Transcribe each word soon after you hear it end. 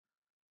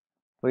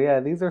But yeah,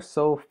 these are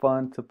so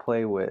fun to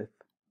play with.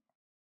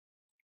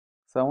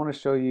 So I want to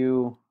show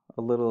you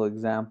a little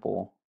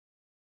example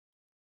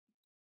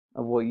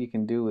of what you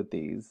can do with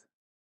these.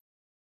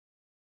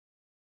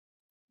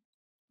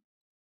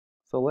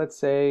 So let's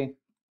say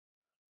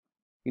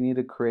you need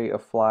to create a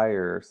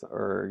flyer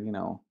or,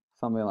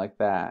 something like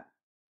that.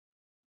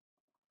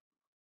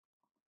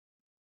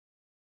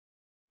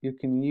 You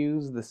can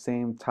use the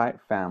same type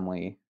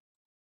family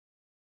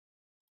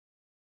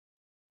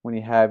when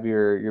you have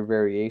your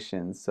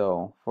variations.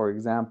 So for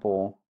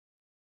example,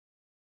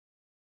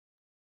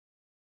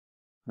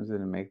 I'm just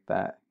going to make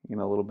that, a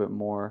little bit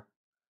more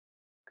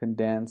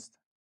condensed.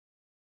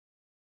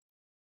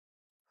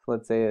 So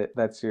let's say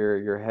that's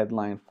your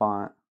headline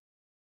font.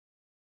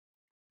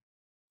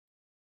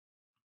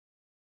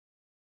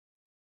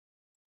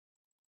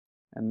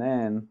 And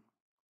then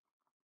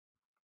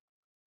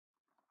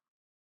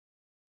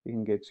you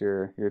can get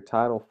your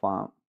title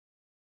font.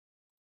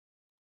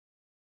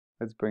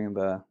 Let's bring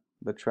the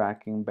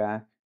tracking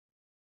back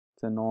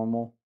to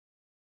normal.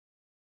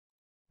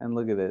 And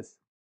look at this.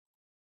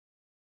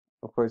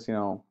 Of course, you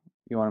want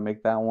to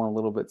make that one a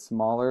little bit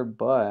smaller,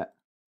 but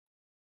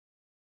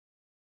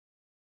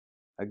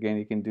again,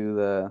 you can do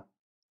the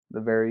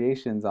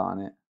variations on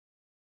it.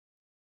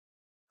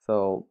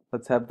 So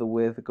let's have the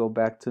width go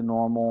back to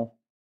normal,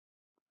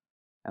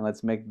 and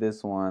let's make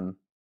this one,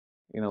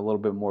 a little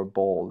bit more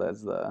bold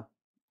as the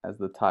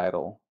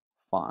title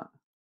font.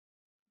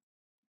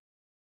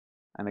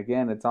 And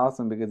again, it's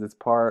awesome because it's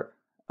part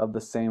of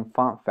the same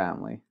font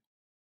family.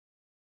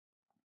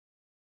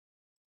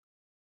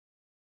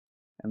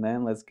 And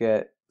then let's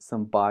get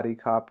some body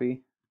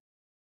copy.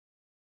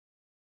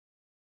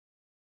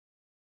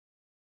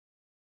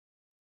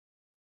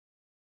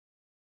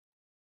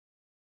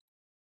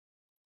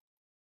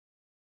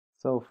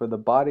 So for the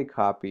body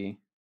copy,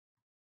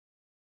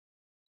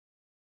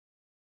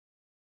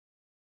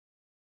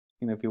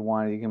 if you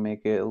want, you can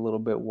make it a little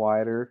bit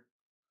wider,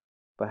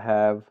 but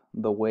have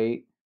the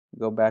weight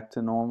go back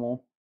to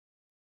normal.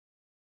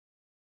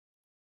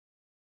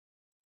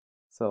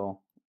 So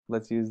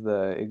let's use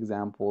the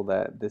example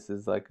that this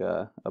is like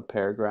a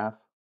paragraph.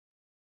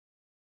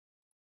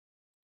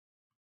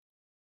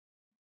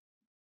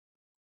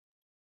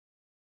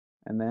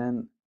 And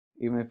then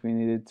even if we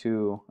needed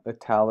to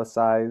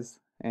italicize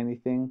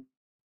anything,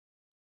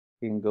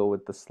 you can go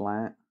with the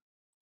slant.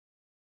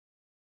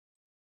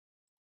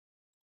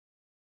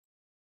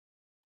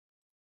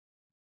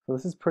 So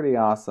this is pretty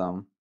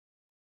awesome.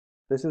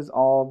 This is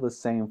all the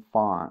same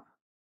font.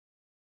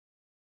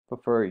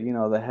 But for,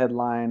 the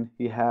headline,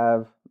 you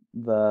have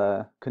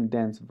the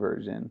condensed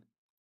version.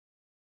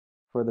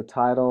 For the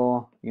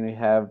title, you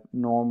have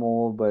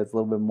normal, but it's a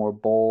little bit more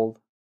bold.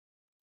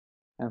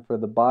 And for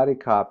the body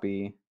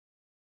copy,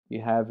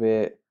 you have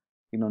it,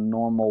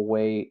 normal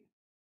weight,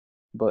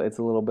 but it's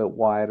a little bit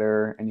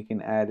wider, and you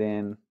can add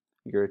in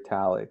your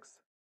italics.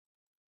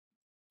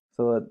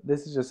 So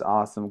this is just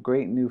awesome.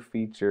 Great new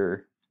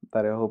feature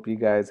that I hope you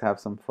guys have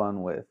some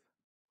fun with.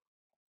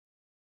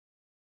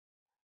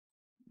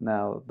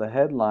 Now, the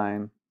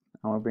headline,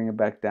 I want to bring it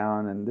back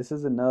down, and this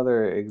is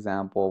another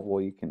example of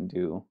what you can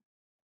do.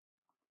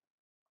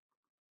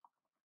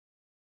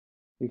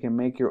 You can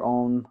make your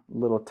own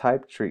little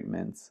type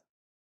treatments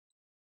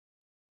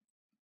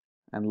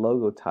and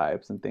logo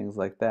types and things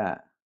like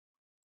that.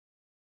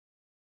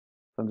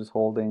 So I'm just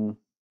holding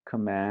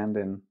Command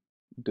and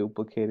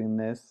duplicating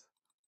this.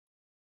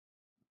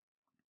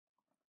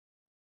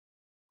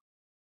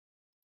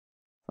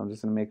 So I'm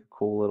just going to make a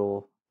cool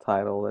little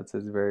title that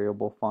says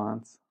variable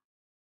fonts.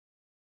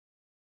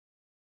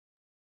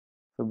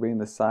 So bring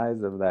the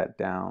size of that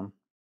down.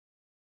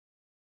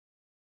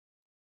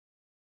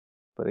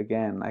 But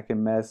again, I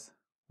can mess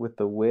with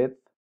the width,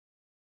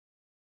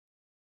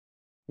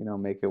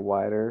 make it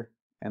wider,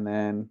 and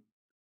then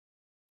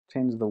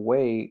change the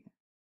weight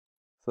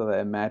so that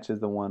it matches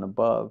the one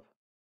above.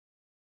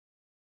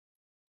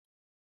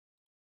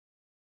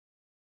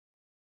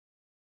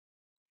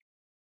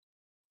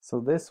 So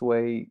this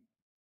way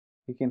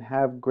you can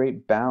have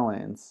great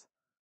balance,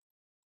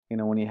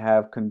 when you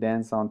have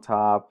condensed on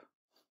top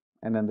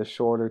and then the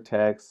shorter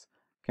text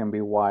can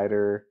be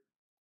wider,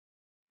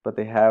 but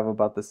they have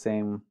about the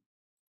same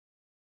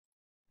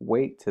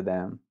weight to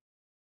them.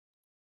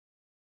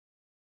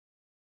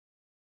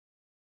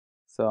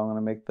 So I'm going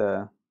to make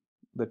the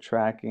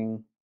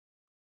tracking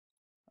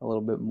a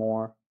little bit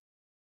more,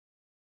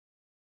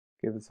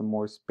 give it some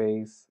more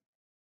space.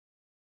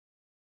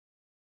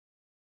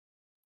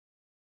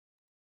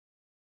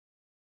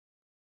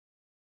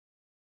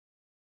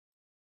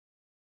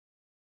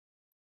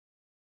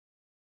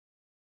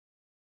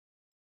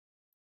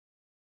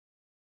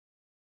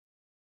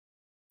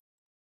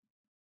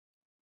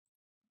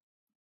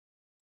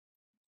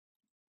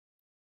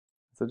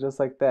 So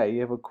just like that,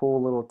 you have a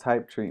cool little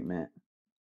type treatment.